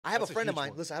I have a friend of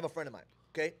mine. Listen, I have a friend of mine.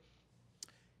 Okay.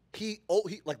 He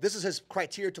like this is his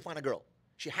criteria to find a girl.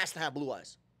 She has to have blue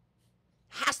eyes.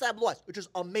 Has to have blue eyes, which is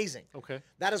amazing. Okay.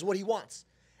 That is what he wants.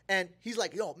 And he's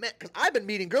like, yo, man, because I've been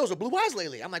meeting girls with blue eyes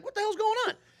lately. I'm like, what the hell's going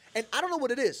on? And I don't know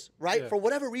what it is, right? Yeah. For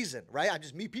whatever reason, right? I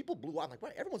just meet people blue eyed. I'm like,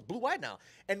 what? Everyone's blue eyed now.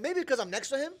 And maybe because I'm next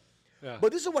to him. Yeah.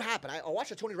 But this is what happened. I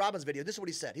watched a Tony Robbins video. This is what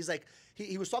he said. He's like,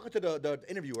 he was talking to the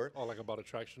interviewer. Oh, like about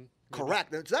attraction?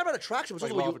 Correct. It's not about attraction.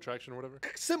 Like law of attraction or whatever?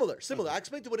 Similar. I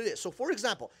explained to you what it is. So, for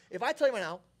example, if I tell you right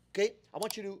now, okay, I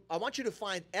want you to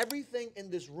find everything in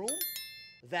this room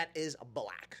that is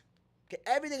black. Okay,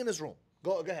 everything in this room.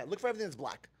 Go ahead. Look for everything that's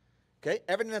black. Okay,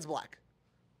 everything that's black.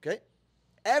 Okay,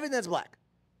 everything that's black.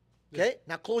 Okay,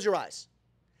 now close your eyes.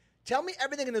 Tell me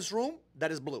everything in this room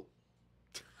that is blue.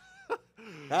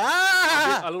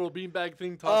 A little beanbag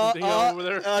thing, tossing thing over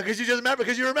there. Because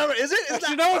you remember. Is it? It's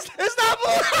Actually, not, no, it's not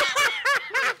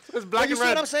blue. It's black You and see red.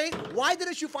 what I'm saying? Why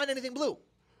didn't you find anything blue?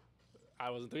 I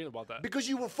wasn't thinking about that. Because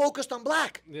you were focused on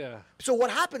black. Yeah. So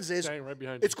what happens is, Dang, right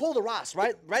behind it's called a Ross,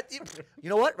 right? You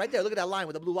know what? Right there, look at that line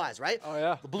with the blue eyes, right? Oh,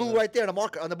 yeah. The blue right there on the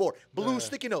marker, on the board. Blue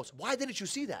sticky notes. Why didn't you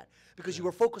see that? Because you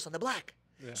were focused on the black.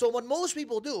 Yeah. So what most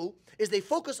people do is they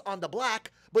focus on the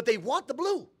black, but they want the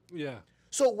blue. Yeah.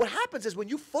 So what happens is when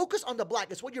you focus on the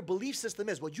black, it's what your belief system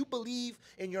is. What you believe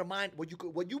in your mind, what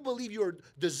you believe you're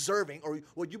deserving, or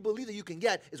what you believe that you can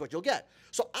get is what you'll get.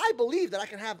 So I believe that I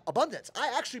can have abundance.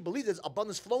 I actually believe there's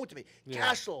abundance flowing to me. Yeah.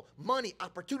 Cash flow, money,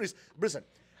 opportunities. Listen,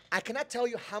 I cannot tell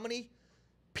you how many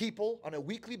people on a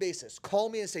weekly basis call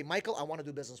me and say, Michael, I want to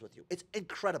do business with you. It's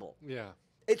incredible. Yeah.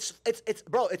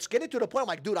 Bro, it's getting to the point I'm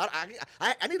like, dude,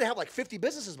 I need to have like 50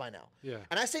 businesses by now. Yeah.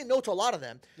 And I say no to a lot of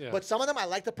them. Yeah. But some of them I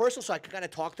like the person, so I can kind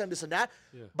of talk to them, this and that.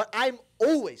 Yeah. But I'm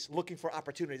always looking for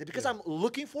opportunities. Because I'm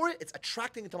looking for it, it's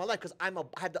attracting into my life because I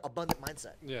have the abundant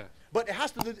mindset. Yeah. But it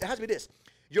has to be this.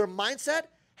 Your mindset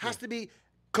has to be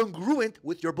congruent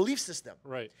with your belief system.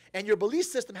 Right. And your belief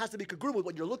system has to be congruent with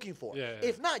what you're looking for. Yeah, yeah.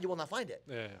 If not, you will not find it.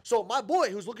 Yeah, yeah. So my boy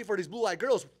who's looking for these blue-eyed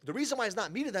girls, the reason why he's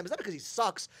not meeting them is not because he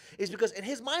sucks, is because in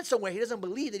his mind somewhere he doesn't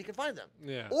believe that he can find them.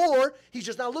 Yeah. Or he's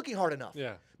just not looking hard enough.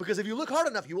 Yeah. Because if you look hard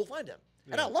enough, you will find them.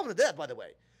 And I love him to death, by the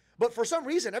way. But for some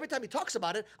reason, every time he talks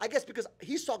about it, I guess because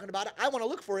he's talking about it, I want to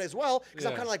look for it as well because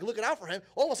I'm Yeah. kind of like looking out for him.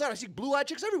 All of a sudden, I see blue-eyed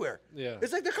chicks everywhere. Yeah.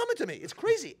 It's like they're coming to me. It's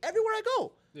crazy. Everywhere I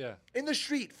go. Yeah. In the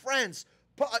street, friends,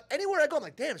 anywhere I go, I'm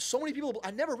like, damn, so many people.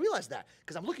 I never realized that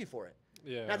because I'm looking for it.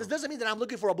 Yeah. Now, this doesn't mean that I'm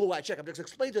looking for a blue-eyed chick. I'm just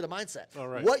explaining to the mindset. All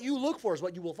right. What you look for is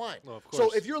what you will find. Oh, of So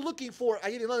course. if you're looking for,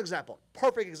 I give you another example.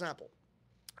 Perfect example.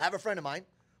 I have a friend of mine,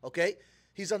 okay?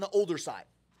 He's on the older side,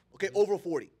 okay, over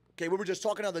 40. Okay, we were just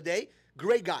talking the other day.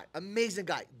 Great guy, amazing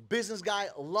guy, business guy,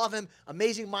 love him,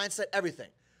 amazing mindset, everything.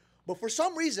 But for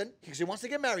some reason, because he wants to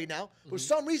get married now, for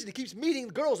some reason he keeps meeting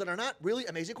girls that are not really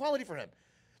amazing quality for him.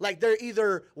 Like they're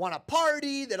either want to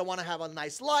party, they don't want to have a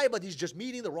nice life, but he's just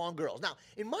meeting the wrong girls. Now,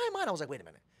 in my mind, I was like, wait a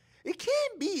minute. It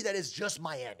can't be that it's just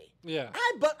Miami. Yeah.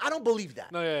 But I don't believe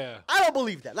that. No, yeah. I don't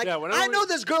believe that. Like, Yeah, I know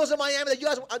there's girls in Miami that you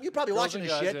guys, you're probably Girls watching and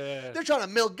this guys, shit. yeah. They're trying to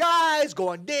milk guys, go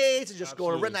on dates, and just go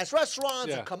to Absolutely. nice restaurants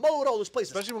Yeah. and Komodo, all those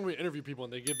places. Especially when we interview people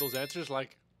and they give those answers,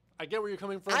 like, I get where you're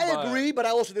coming from. I but agree, but I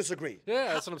also disagree.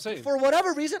 Yeah, that's what I'm saying. For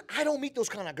whatever reason, I don't meet those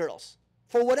kind of girls.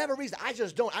 For whatever reason, I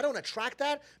just don't. I don't attract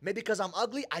that. Maybe because I'm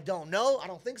ugly. I don't know. I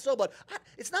don't think so. But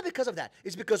it's not because of that.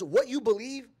 It's because what you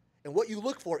believe and what you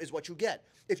look for is what you get.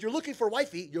 If you're looking for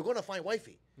wifey, you're going to find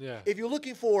wifey. Yeah. If you're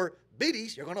looking for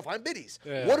biddies, you're going to find biddies.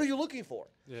 Yeah. What are you looking for?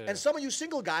 Yeah. And some of you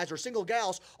single guys or single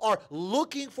gals are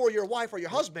looking for your wife or your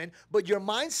husband, but your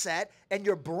mindset and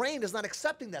your brain is not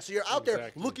accepting that. So you're out there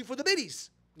Exactly. looking for the biddies.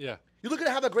 Yeah. You're looking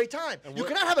to have a great time. You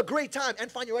cannot have a great time and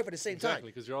find your wife at the same time. Exactly,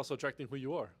 because you're also attracting who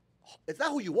you are. It's not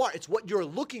who you are. It's what you're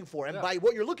looking for. And by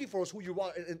what you're looking for is who you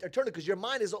are internally, because your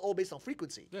mind is all based on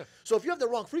frequency. Yeah. So if you have the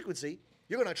wrong frequency,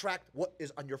 you're going to attract what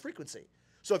is on your frequency.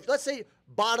 So if, let's say,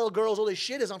 bottle girls, all this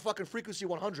shit is on fucking frequency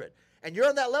 100, and you're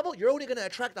on that level, you're only going to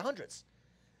attract the hundreds.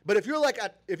 But if you're like,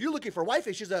 if you're looking for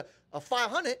wifey, she's a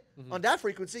 500 on that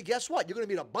frequency, guess what? You're going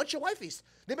to meet a bunch of wifeys.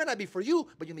 They may not be for you,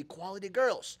 but you meet quality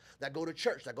girls that go to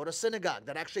church, that go to synagogue,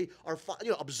 that actually are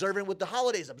observant with the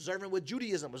holidays, observant with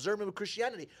Judaism, observant with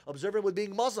Christianity, observant with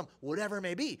being Muslim, whatever it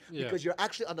may be, because you're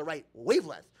actually on the right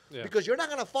wavelength. Yeah. Because you're not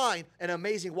going to find an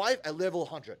amazing wife at level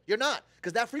 100. You're not,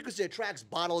 because that frequency attracts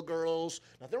bottle girls,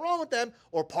 nothing wrong with them,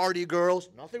 or party girls,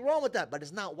 nothing wrong with that, but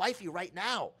it's not wifey right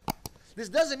now. This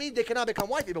doesn't mean they cannot become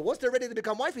wifey, but once they're ready to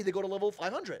become wifey, they go to level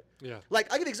 500. Yeah. Like,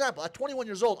 I'll give you an example. At 21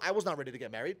 years old, I was not ready to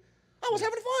get married. I was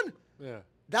having fun. Yeah.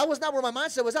 That was not where my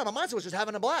mindset was at. My mindset was just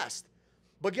having a blast.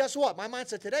 But guess what? My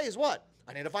mindset today is what?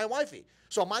 I need to find wifey.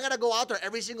 So am I going to go out there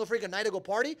every single freaking night to go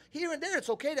party? Here and there, it's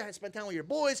okay to spend time with your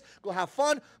boys, go have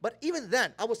fun. But even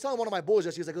then, I was telling one of my boys,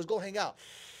 he was like, let's go hang out.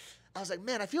 I was like,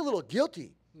 man, I feel a little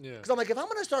guilty. Yeah. Because I'm like, if I'm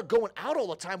going to start going out all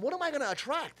the time, what am I going to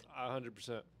attract?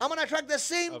 100%. I'm going to attract the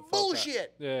same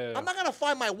bullshit. Yeah. I'm not going to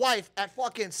find my wife at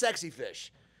fucking Sexy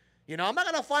Fish. You know, I'm not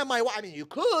going to find my wife. I mean, you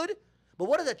could. But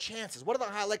what are the chances? What are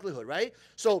the high likelihood, right?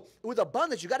 So with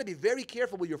abundance, you got to be very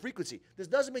careful with your frequency. This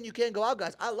doesn't mean you can't go out,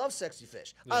 guys. I love Sexy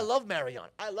Fish. Yeah. I love Marion.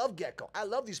 I love Gecko. I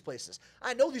love these places.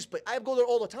 I know these places. I go there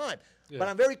all the time. Yeah. But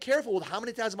I'm very careful with how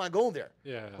many times am I going there.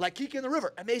 Yeah. Like Kiki in the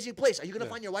River, amazing place. Are you going to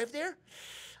find your wife there?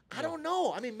 I don't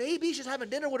know. I mean, maybe she's having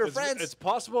dinner with her friends. It's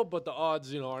possible, but the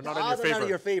odds, are not in your favor. The odds are not in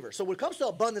your favor. So when it comes to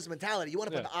abundance mentality, you want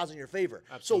to put the odds in your favor.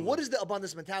 Absolutely. So what is the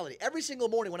abundance mentality? Every single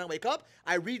morning when I wake up,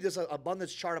 I read this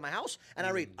abundance chart in my house, and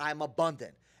I read, I'm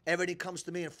abundant. Everything comes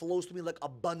to me and flows to me like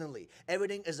abundantly.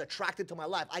 Everything is attracted to my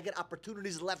life. I get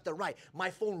opportunities left and right. My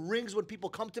phone rings when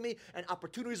people come to me, and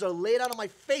opportunities are laid out on my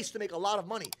face to make a lot of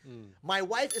money. My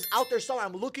wife is out there somewhere.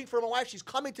 I'm looking for my wife. She's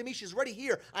coming to me. She's already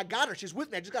here. I got her. She's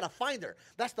with me. I just got to find her.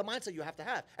 That's the mindset you have to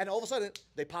have. And all of a sudden,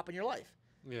 they pop in your life.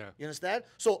 Yeah. You understand?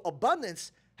 So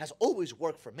abundance has always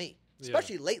worked for me,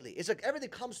 especially lately. It's like everything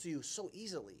comes to you so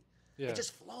easily. Yeah. It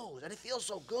just flows, and it feels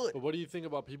so good. But what do you think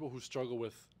about people who struggle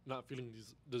with not feeling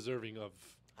deserving of,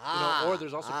 or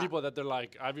there's also people that they're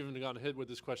like, I've even gotten hit with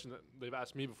this question that they've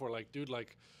asked me before, like, dude,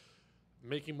 like,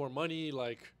 making more money,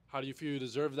 like, how do you feel you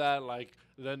deserve that? Like,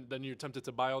 then you're tempted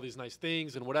to buy all these nice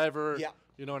things and whatever. Yeah.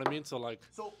 You know what I mean? So, like.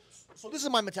 So this is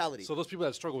my mentality. So those people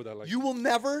that struggle with that, like. You will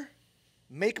never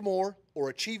make more or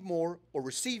achieve more or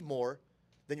receive more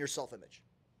than your self-image.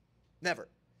 Never.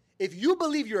 If you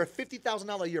believe you're a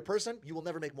 $50,000 a year person, you will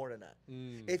never make more than that.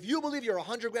 If you believe you're a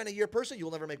 $100,000 a year person, you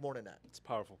will never make more than that. It's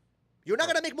powerful. You're not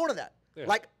going to make more than that. Yeah.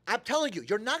 Like, I'm telling you,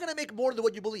 you're not going to make more than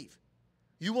what you believe.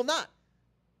 You will not.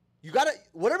 You got to,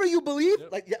 whatever you believe,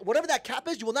 like whatever that cap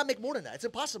is, you will not make more than that. It's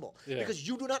impossible because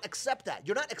you do not accept that.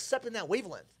 You're not accepting that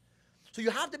wavelength. So you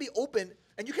have to be open,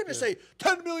 and you can't just say,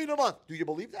 10 million a month. Do you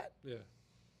believe that? Yeah.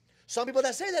 Some people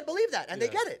that say that believe that, and they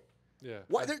get it. Yeah.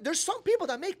 Why, there's some people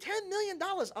that make $10 million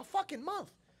a fucking month,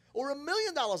 or $1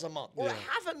 million a month, or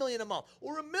 $500,000 a month,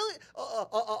 or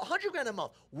 $100,000 a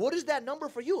month. What is that number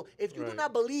for you? If you do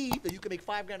not believe that you can make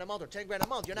 $5,000 a month or $10,000 a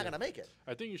month, you're not gonna make it.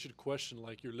 I think you should question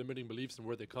like your limiting beliefs and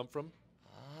where they come from.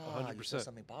 100%. You said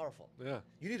something powerful. Yeah.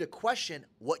 You need to question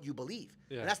what you believe.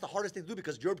 Yeah. And that's the hardest thing to do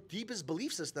because your deepest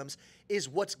belief systems is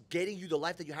what's getting you the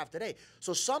life that you have today.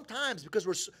 So sometimes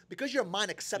because your mind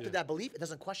accepted that belief, it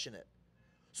doesn't question it.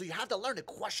 So you have to learn to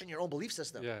question your own belief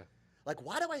system. Yeah. Like,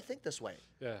 why do I think this way?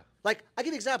 Yeah. Like, I give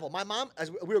you an example. My mom, as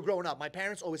we were growing up, my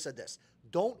parents always said this: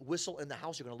 don't whistle in the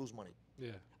house, you're going to lose money.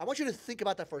 Yeah. I want you to think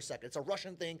about that for a second. It's a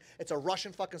Russian thing. It's a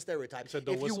Russian fucking stereotype. You said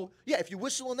don't whistle? If you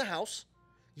whistle in the house,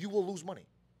 you will lose money.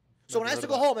 So when I used to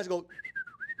go home, I used to go,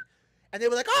 and they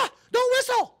were like, don't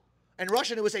whistle. And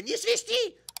Russian, it was saying,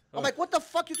 "Nisvisti." I'm like, what the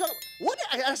fuck you talking about? What?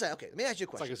 I said, okay, let me ask you a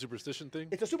question. It's like a superstition thing?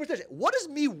 It's a superstition. What does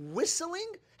me whistling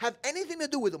have anything to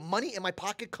do with money in my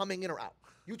pocket coming in or out?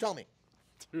 You tell me.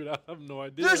 Dude, I have no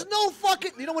idea. There's no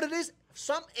fucking, you know what it is?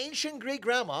 Some ancient great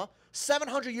grandma,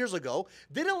 700 years ago,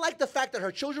 didn't like the fact that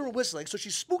her children were whistling, so she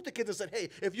spooked the kids and said, hey,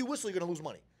 if you whistle, you're going to lose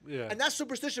money. Yeah. And that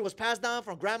superstition was passed down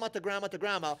from grandma to grandma to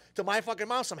grandma to my fucking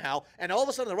mom somehow, and all of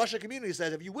a sudden the Russian community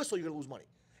says, if you whistle, you're going to lose money.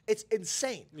 It's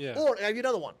insane. Yeah. Or, I have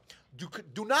another one.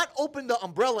 Do not open the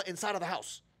umbrella inside of the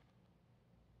house.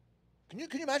 Can you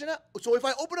imagine that? So if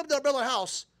I open up the umbrella in the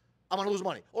house, I'm gonna lose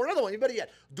money. Or another one, even better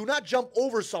yet, do not jump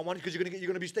over someone because you're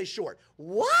gonna stay short.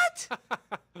 What? Bro,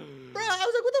 I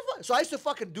was like, what the fuck? So I used to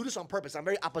fucking do this on purpose. I'm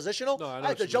very oppositional. No, I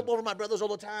used to jump over my brothers all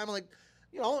the time. I'm like,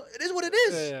 it is what it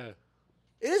is. Yeah.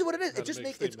 It is what it is. It just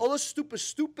makes it's all this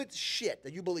stupid shit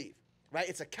that you believe, right?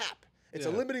 It's a cap. It's a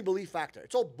limiting belief factor.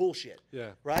 It's all bullshit.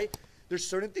 Yeah. Right? There's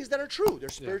certain things that are true.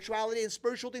 There's spirituality and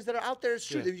spiritual things that are out there. It's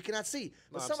true that you cannot see.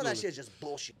 But some of that shit is just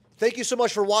bullshit. Thank you so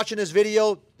much for watching this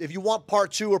video. If you want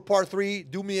part 2 or part 3,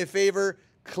 do me a favor.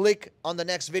 Click on the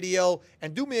next video.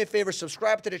 And do me a favor,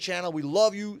 subscribe to the channel. We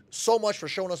love you so much for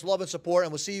showing us love and support.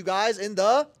 And we'll see you guys in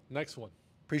the next one.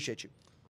 Appreciate you.